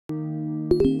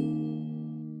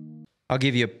I'll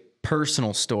give you a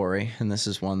personal story, and this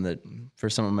is one that for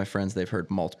some of my friends they've heard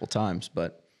multiple times.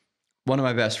 But one of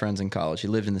my best friends in college, he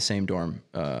lived in the same dorm,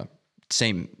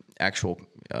 same actual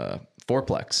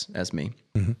fourplex as me.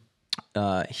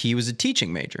 He was a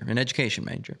teaching major, an education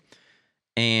major,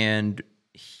 and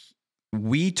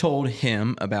we told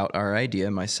him about our idea,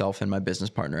 myself and my business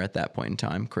partner at that point in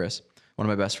time, Chris, one of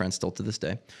my best friends still to this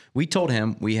day. We told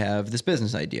him we have this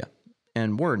business idea,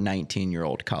 and we're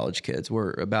 19-year-old college kids.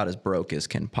 We're about as broke as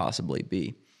can possibly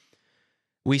be.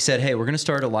 We said, hey, we're going to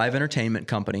start a live entertainment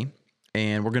company,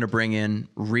 and we're going to bring in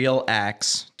real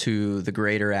acts to the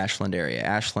greater Ashland area.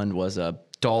 Ashland was a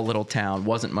dull little town,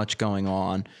 wasn't much going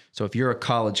on. So if you're a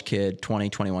college kid, 20,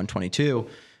 21, 22,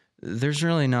 there's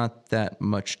really not that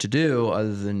much to do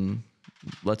other than,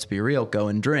 let's be real, go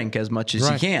and drink as much as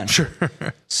you can. Sure.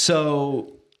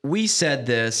 So we said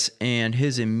this, and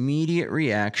his immediate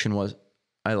reaction was,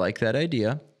 I like that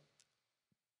idea,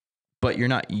 but you're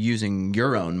not using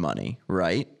your own money,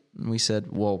 right? And we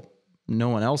said, well, no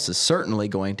one else is certainly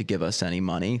going to give us any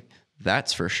money.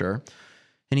 That's for sure.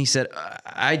 And he said,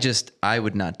 I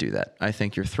would not do that. I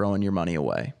think you're throwing your money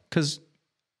away. Because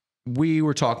we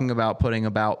were talking about putting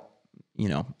about,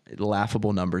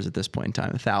 laughable numbers at this point in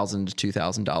time, $1,000 to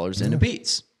 $2,000 into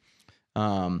beats.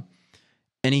 And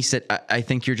he said, I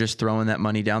think you're just throwing that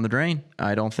money down the drain.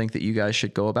 I don't think that you guys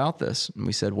should go about this. And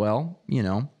we said, well,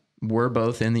 we're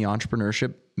both in the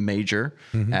entrepreneurship major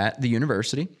at the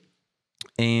university.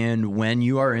 And when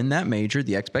you are in that major,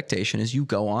 the expectation is you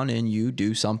go on and you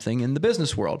do something in the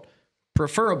business world,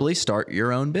 preferably start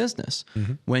your own business.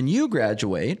 When you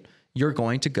graduate, you're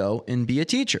going to go and be a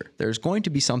teacher. There's going to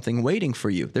be something waiting for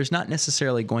you. There's not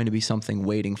necessarily going to be something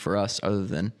waiting for us other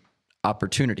than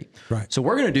opportunity. Right. So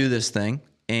we're going to do this thing,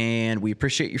 and we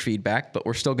appreciate your feedback, but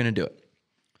we're still going to do it.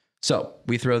 So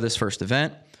we throw this first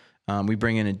event. We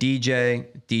bring in a DJ.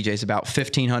 DJ's about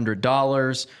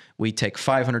 $1,500. We take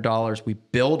 $500. We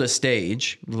build a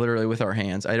stage literally with our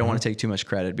hands. I don't want to take too much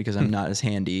credit because I'm not as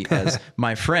handy as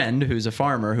my friend who's a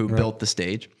farmer who built the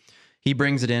stage. He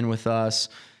brings it in with us.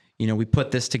 We put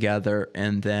this together,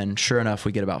 and then sure enough,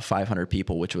 we get about 500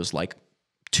 people, which was like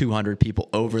 200 people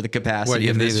over the capacity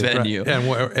of this venue.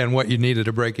 Right. And what you needed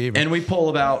to break even. And we pull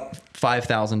about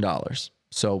 $5,000.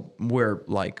 So we're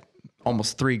like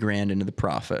almost $3,000 into the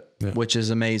profit, which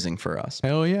is amazing for us.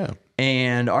 Hell yeah.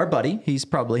 And our buddy, he's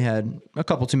probably had a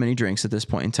couple too many drinks at this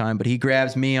point in time, but he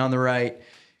grabs me on the right,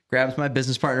 grabs my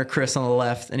business partner, Chris, on the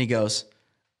left, and he goes,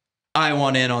 I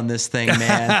want in on this thing,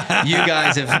 man. You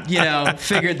guys have,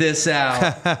 figured this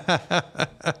out.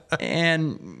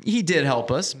 And he did help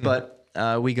us, but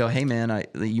we go, hey, man,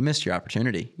 you missed your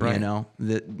opportunity. Right.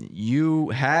 That you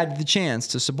had the chance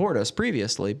to support us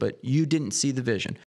previously, but you didn't see the vision.